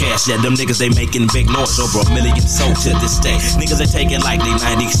industry. Outcast, yeah, them niggas they making big noise. Over 1 million sold to this day. Niggas they taking like they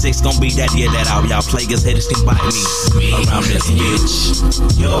 96. Gonna be that year that out. Y'all Plagueis haters can bite me around this bitch.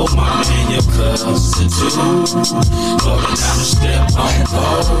 Yo mama and your cousin too. Rolling down the step on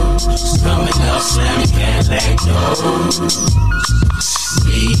poles. Coming up, slamming, can't let go.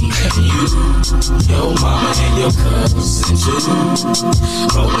 Me and you, your mama and your cousin too.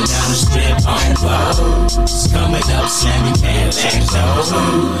 Rolling down the strip on poles. Coming up, slamming, can't let go.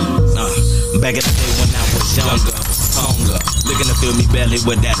 Back in the day when I was younger, hunger, looking to fill me belly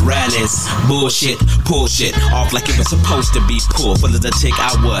with that rallies. Bullshit, pull shit off like it was supposed to be pulled. Full of the tick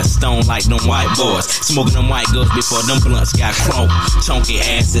I was, stone like them white boys. Smoking them white girls before them blunts got chrome. Chunky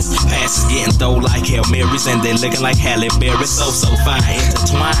asses, passes getting thrown like Hail Marys, and they looking like Halle Berry. So fine,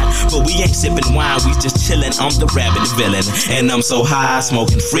 intertwined. But we ain't sipping wine, we just chilling. I'm the rabbit villain, and I'm so high,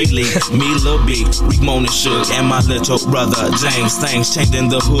 smoking freely. Me, Lil B, Rick Mona Suge, and my little brother James. Things changed in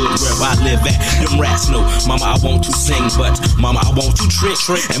the hood where I live at. Them rats know, mama, I want to sing, but mama, I want to trick.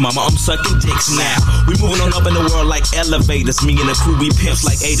 And mama, I'm sucking dicks now. We moving on up in the world like elevators. Me and the crew, we pimps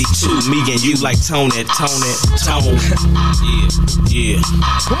like 82. Me and you like Tone. Yeah.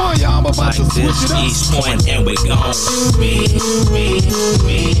 Come on, y'all, I'm about to switch it up. East Point, and we gone.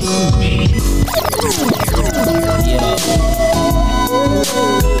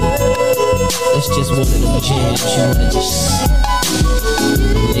 It's just one of them jams you wanna just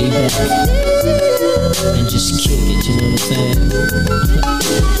lay back and just kick it, you know what I'm saying?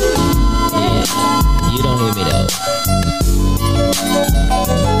 Yeah, you don't hear me though.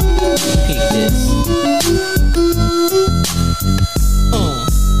 Peep this.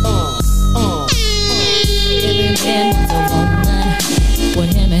 Every man wants a woman where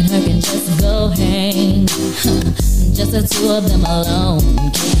him and her can just go hang. Just the two of them alone,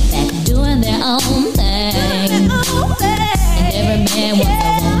 kick back doing their own thing. And every man wants a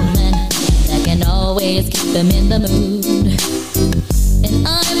woman that can always keep them in the mood. And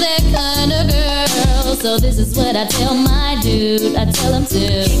I'm that kind of girl, so this is what I tell my dude. I tell him to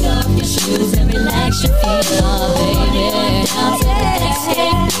kick off your shoes and relax your feet, oh baby. Down to the next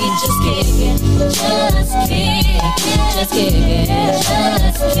beat, just kick it, just kick it, just kick it,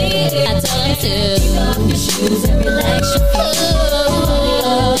 just kick it. I tell him to kick off your shoes and relax your feet.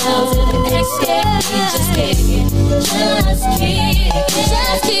 Down to the next beat, just kick it, just kick it,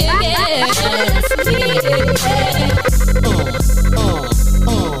 just kick it, just kick it.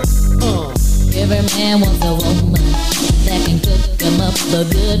 Every man wants a woman that can cook him up a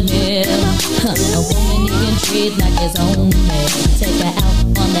good meal. A woman you can treat like his own man. Take her out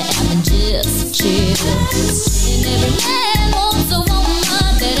on the app and just chill. And every man wants a woman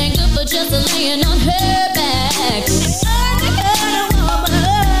that ain't good for just laying on her back. I'm the kind of woman.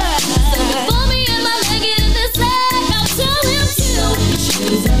 So before me and my leg in the sack, I'll tell him to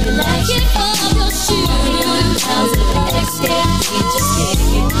shoes and relax. Kick off your shoes. Down to the next day, just kick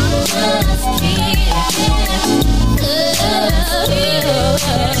it. Just kick it. Kick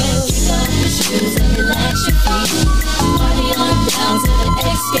off your shoes and relax your feet. Party on down to the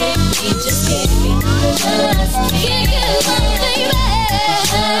escape beat. Just kick it. Just kick it, my baby.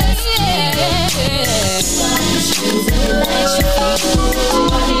 Just kick it. Kick off your shoes and relax your feet.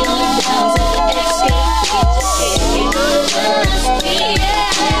 Party on down to the escape beat. Just kick it. Just kick it.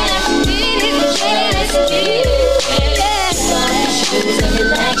 Just kick it. Kick off your shoes and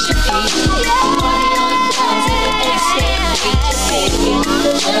relax your feet. Party on down to the escape beat. Just kick it.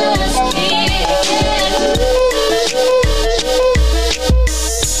 Just kick it.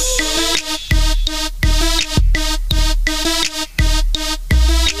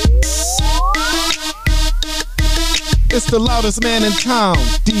 It's the loudest man in town,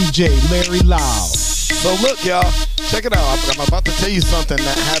 DJ Larry Loud. So look, y'all, check it out. I'm about to tell you something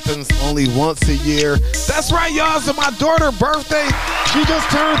that happens only once a year. That's right, y'all. It's my daughter's birthday. She just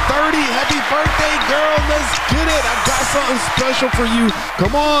turned 30. Happy birthday, girl. Let's get it. I got something special for you.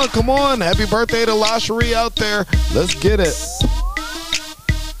 Come on, come on. Happy birthday to La Cherie out there. Let's get it.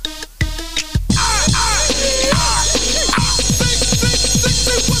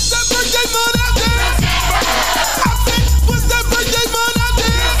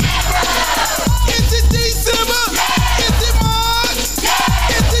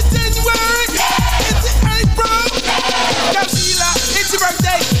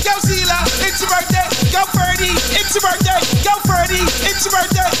 It's your birthday, go Ferdy. It's it's your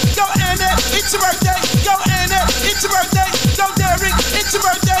birthday, go Anna, it's your birthday, go Anna, it's your birthday, go Derek, it's your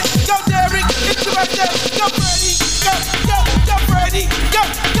birthday, go Derek, it's your birthday, go Freddie, go Freddie,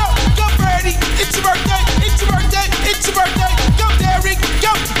 go Freddie, it's your birthday, it's your birthday, it's your birthday, go Derek,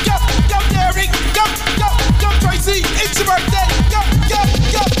 go Derek, go Tracy, it's your birthday, go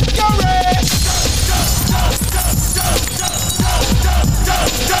Red.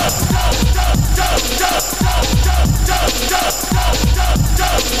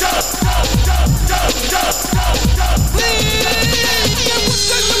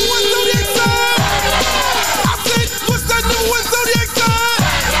 What's the new one zodiac sign?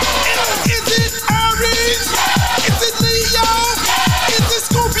 Is it Aries? Is it Leo? Is it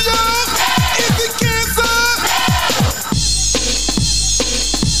Scorpio? Is it Cancer?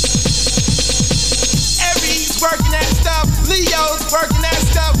 Aries working that stuff. Leo's working that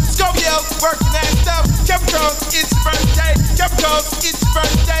stuff. Scorpio's working that stuff. Capricorn's it's your birthday. Capricorn's it's your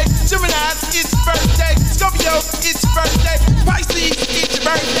birthday. Gemini's it's your birthday. Scorpio's it's your birthday. Pisces it's your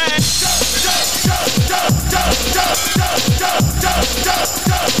birthday.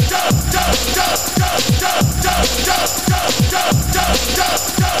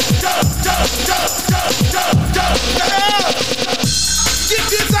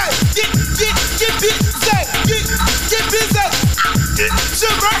 Get busy, get busy. It's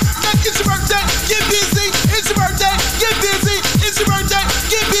your birthday, it's your birthday. Get busy, it's your birthday. Get busy, it's your birthday.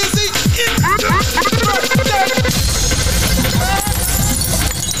 Get busy, it's your birthday.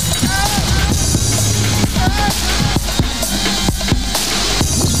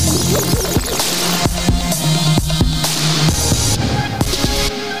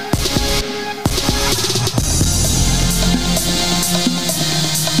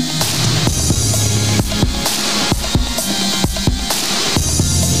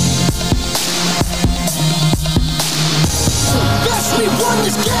 We won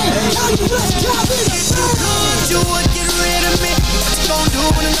this game. Now you let's drop it. If you would get rid of me, what you gon' do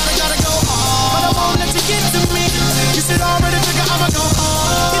when another gotta go on? But I won't let you get to me. You should already figure I'ma go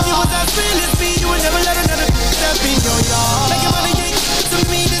on. If you was as real as me, you would never let another step in your yard. Making money ain't to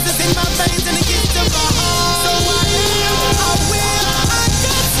me. This is in my veins and it gets to my heart. So I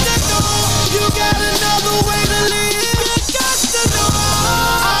got to know. You got another way to live. I got to know.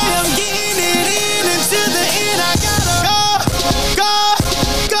 I am getting it in until the end. I gotta go.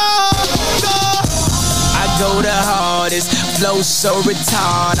 Go the hardest, flow so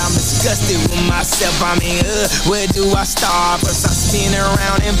retarded. I'm disgusted with myself. I mean, where do I start? First I spin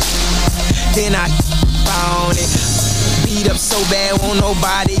around and then I found it. Beat up so bad, won't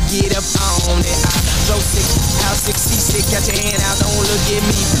nobody get up on it. I flow sick, how 66, got your hand out, don't look at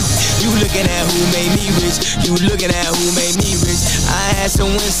me. You looking at who made me rich. You looking at who made me rich. I had some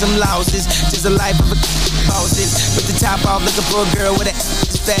wins, some losses. Just a life of a bosses. Put the top off, looking for a girl with a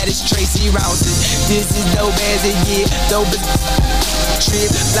fat as Tracy Rouses. This is dope as it get, dope as trip.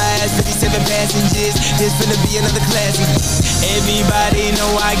 Flies 57 passengers. This finna be another classic. Everybody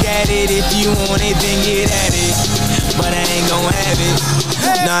know I got it. If you want it, then get at it. But I ain't gon' have it.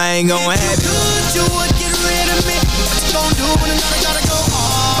 No, I ain't gon' have it. You would get rid of me. What you gon' do when another gotta go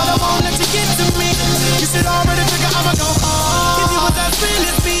on? But I won't let you get to me. You should already figure I'ma go on. If you was as real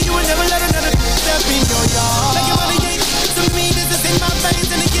as me, you would never let another step in your yard. Making money ain't to me. This is in my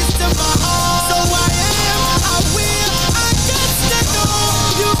veins and it gets to my heart. So I got to know.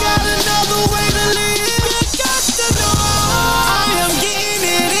 You got another way to live. I got to know. I am getting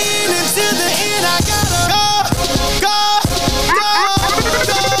it in until the end. I gotta go.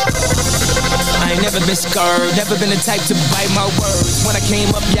 I ain't never been scared, never been the type to bite my words. When I came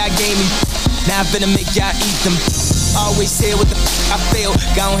up, y'all gave me. Now I'm finna make y'all eat them. Always said what the I felt.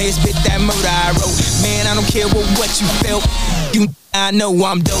 Go ahead, spit that murder I wrote. Man, I don't care what you felt. You I know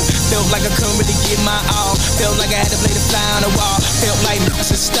I'm dope. Felt like I couldn't really get my all. Felt like I had to play the fly on the wall. Felt like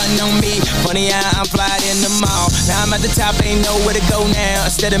niggas was stunting on me. Funny how I'm flying in the mall. Now I'm at the top, ain't know where to go now.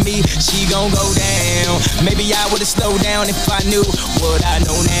 Instead of me, she gon' go down. Maybe I would've slowed down if I knew what I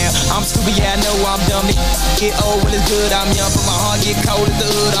know now. I'm stupid, yeah, I know I'm dumb. Get old when it's good, I'm young. But my heart get cold at the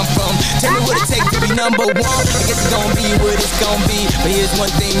hood I'm from. Tell me what it takes to be number one. I guess it's gon' be what it's gon' be. But here's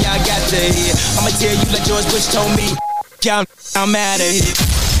one thing y'all got to hear. I'ma tell you like George Bush told me. I'm out of here.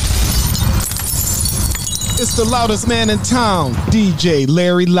 It's the loudest man in town, DJ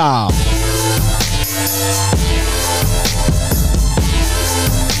Larry Loud.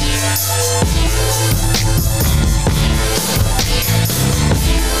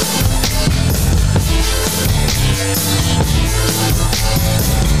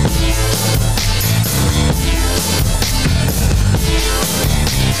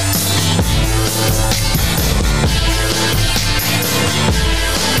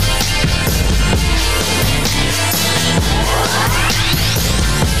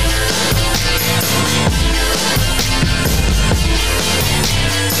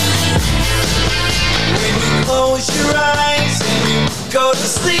 go to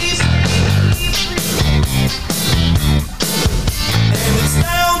sleep. And it's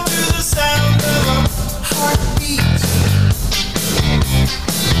down to the sound of a heartbeat.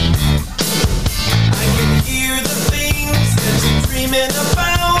 I can hear the things that you're dreaming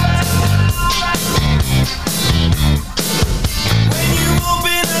about. When you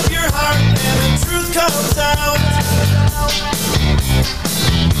open up your heart and the truth comes out.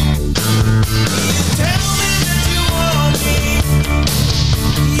 You tell me that you want me.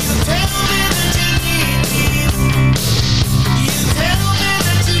 You tell me that you need me. You tell me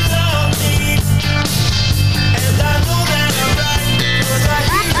that you love me. And I know that I'm right, 'cause I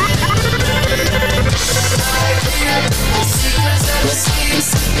hear the secrets that we sleep.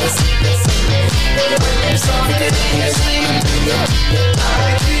 When there's something in your sleep, I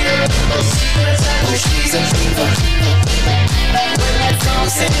hear the secrets that we sleep. When there's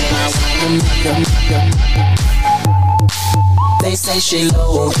something in your sleep. They say she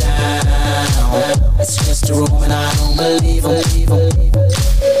low down. It's just a room and I don't believe them.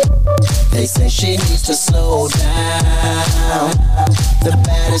 They say she needs to slow down. The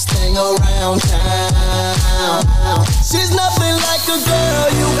baddest thing around town. She's nothing like a girl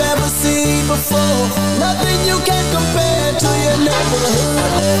you've ever seen before. Nothing you can compare to your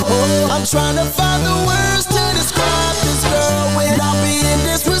neighborhood. I'm trying to find the words to describe this girl without being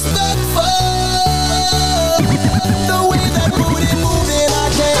disrespectful. The way that booty moving, I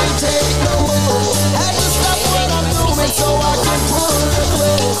can't take no more. Had to stop what I'm doing so I can pull her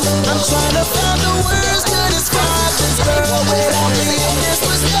close. I'm trying to find the words to describe this girl without being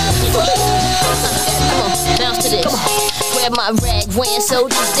disrespectful. Bounce to this. Grab my rag, wearing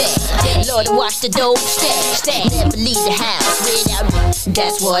soldiers dead. Lord, watch the dope stay. Never leave the house without me.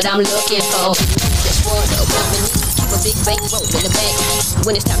 That's what I'm looking for. Just want a woman. Keep a big bank roll in the bank.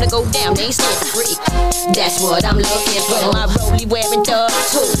 When it's time to go down, they ain't still free. That's what I'm looking for. My rollie wearing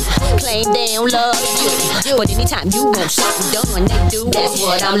thugs too. Claim they don't love you, but anytime you want something done, they do. That's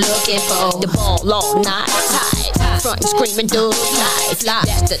what I'm looking for. The ball all night tight. Front and screaming dug life.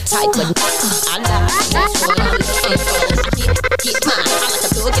 That's the type of I like. That's what I'm looking for. Get mine. I like a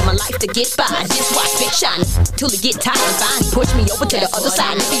thug in my life to get by. Just watch Big Shine till he get tired and fine. Push me over to the other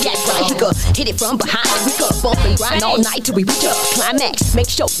side. If he act right, he could hit it from behind. And we could bump and grind all night till we reach a climax. Make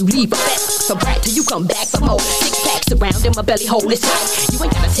sure you leave a best. So bright till you come back for more. 6 packs around in my belly hole is tight. You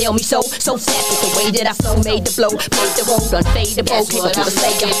ain't gotta tell me so. So sad with the way that I flow. Made the blow. Made the road unfadable. Came up to the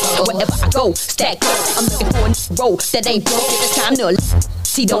stage. Wherever I go, stack up. I'm looking for a road that ain't broke. It's time to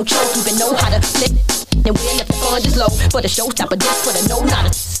see, don't choke. Even know how to flip. And we'll let the fun just low. For the showstopper, just for the no not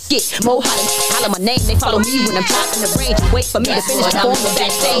a get more hotter. Holler my name, they follow me when I'm dropping the range. And wait for me to finish performing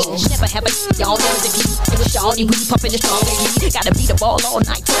backstage. Never have a y'all never defeat. It was Shawnee, we pumping the strongest me. Gotta beat the ball all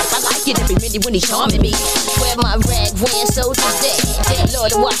night. I like it every minute when he's charming me. Wear my rag, wearing soldiers dead.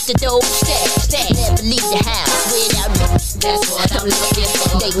 Lord, watch the dope stay. Never leave the house without me. That's what I'm looking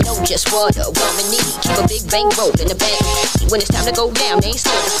for. They know just what a woman needs. Keep a big bank roll in the bank. When it's time to go down, they ain't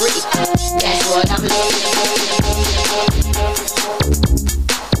still free. That's what I'm looking for.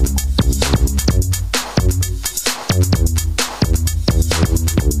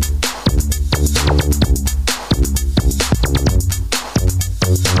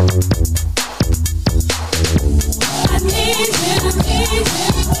 I need you.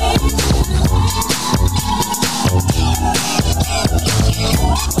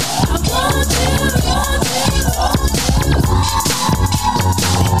 I want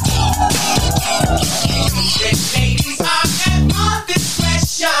Ladies are at our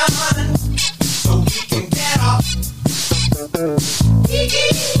discretion, so we can get off.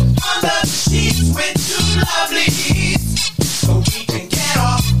 Under the sheets with 2 lovelies, so we can get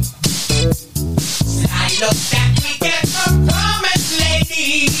off. I look that we get from promised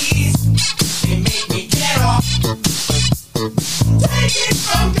ladies, they make me get off. Take it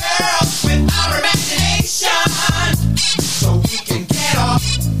from girls with our imagination, so we can get off.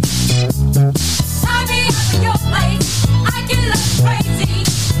 Tie me up in your place. I get love crazy.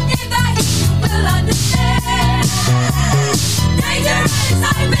 If that you will understand. Danger and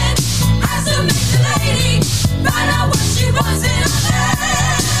excitement has to make the lady find out what she wants in her hand.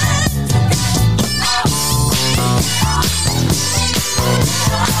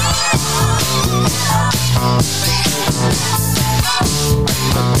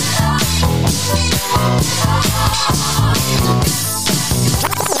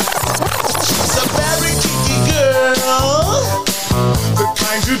 She's a very kinky girl, the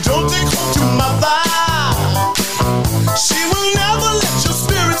kind you don't take home to mother. She will never let your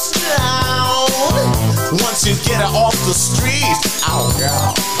spirits down once you get her off the street. Oh,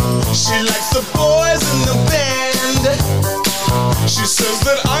 girl. She likes the boys in the band. She says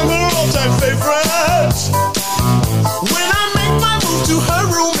that I'm her all-time favorite. When I make my move to her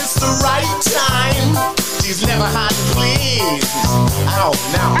room, it's the right time. She's never hard to please. Oh,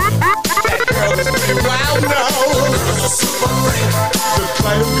 no. That girl is pretty wild now. Super freak. The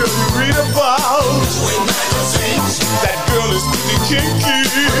kind of girl you read about. That girl is pretty kinky.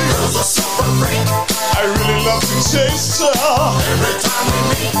 Super freak. I really love to taste her. Every time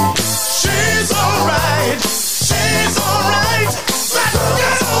we meet, she's alright. She's alright. That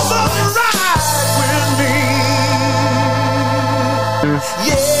girl's alright with me.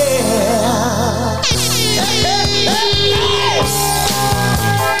 Yeah.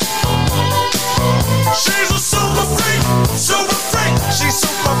 She's a super freak, super freak. She's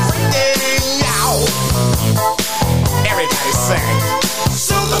super freaking out. Everybody sing.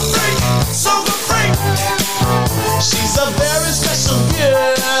 Super freak, super freak. She's a very special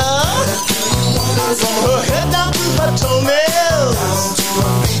girl. From her head down to her toenails.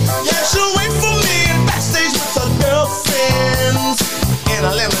 Yeah, she'll wait for me in backstage with her girlfriends in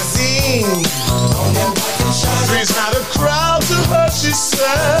a limousine. Three's not a crowd to her, she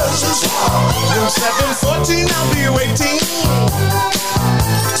says. Room 714, I'll be waiting.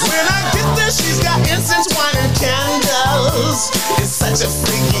 When I get there, she's got incense, wine, and candles. It's such a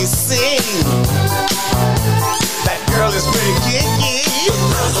freaky scene. That girl is pretty kinky.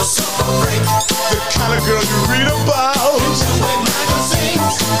 The kind of girl you read about.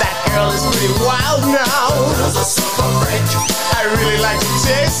 That girl is pretty wild now. I really like to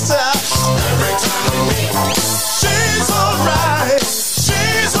taste her. Every time we meet, she's alright.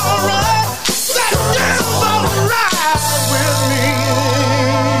 She's alright. That girl's alright with me.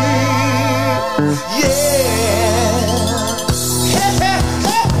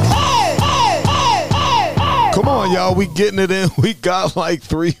 Come on, y'all. We getting it in. We got like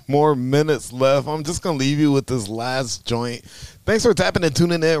 3 more minutes left. I'm just going to leave you with this last joint. Thanks for tapping and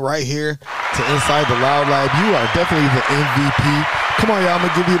tuning in right here to Inside the Loud Lab. You are definitely the MVP. Come on, y'all. I'm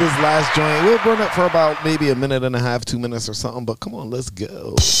going to give you this last joint. We'll run it for about maybe a minute and a half, 2 minutes or something. But come on, let's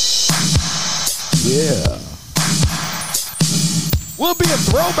go. Yeah. We'll be a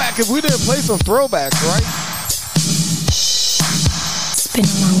throwback if we didn't play some throwbacks, right? It's been a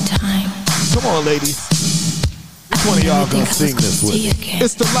long time. Come on, ladies. Which one of y'all gonna sing this with?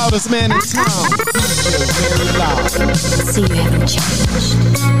 It's the loudest man in town. Very loud. See, you haven't changed.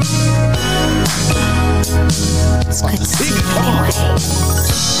 It's good to see you anyway.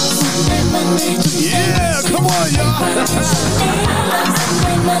 Yeah, come on, y'all.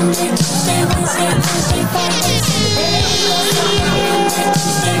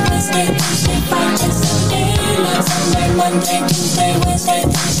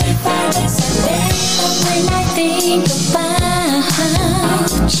 When I think about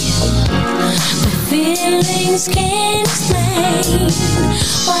you, my feelings can't explain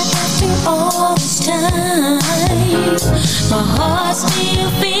why after all this time my heart still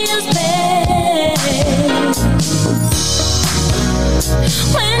feels pain.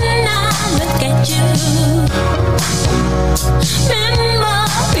 When I look at you,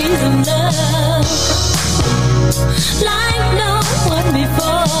 memories of love like no one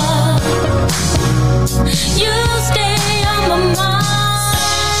before. You stay on my mind.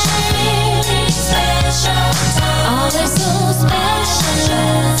 Special time. Always so special.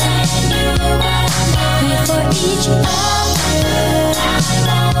 Wait for each other. I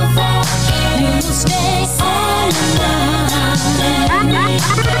long for you will stay on my mind.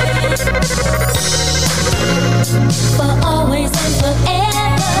 For always and forever.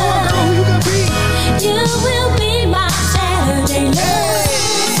 You will be my Saturday love.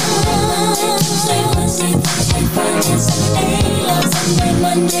 Friday, Sunday, love, Sunday,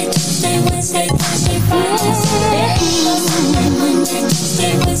 Monday, Tuesday, Wednesday, Thursday, Friday, Saturday, love, Sunday, Monday,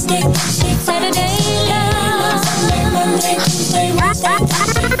 Tuesday, Wednesday, Thursday, Saturday, love, Sunday, Monday, Tuesday, Wednesday,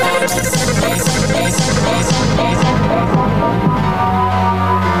 Thursday, Friday, Saturday, Sunday, Sunday, Sunday,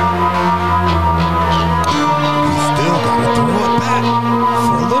 Still gotta throw it back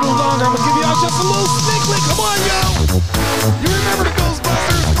for a little longer. I'm gonna give y'all just a little sneakly. Come on, yo. You remember the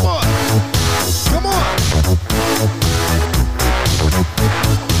Ghostbusters? Come on. Come on.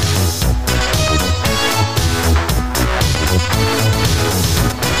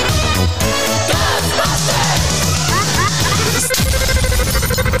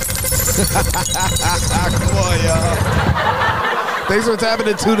 Come on, y'all. Thanks for tapping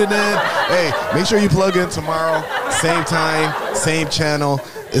and tuning in. Hey, make sure you plug in tomorrow. Same time, same channel.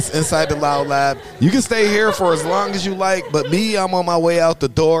 It's Inside the Loud Lab. You can stay here for as long as you like, but me, I'm on my way out the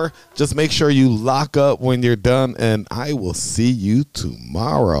door. Just make sure you lock up when you're done, and I will see you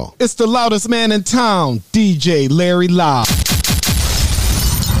tomorrow. It's the loudest man in town, DJ Larry Loud.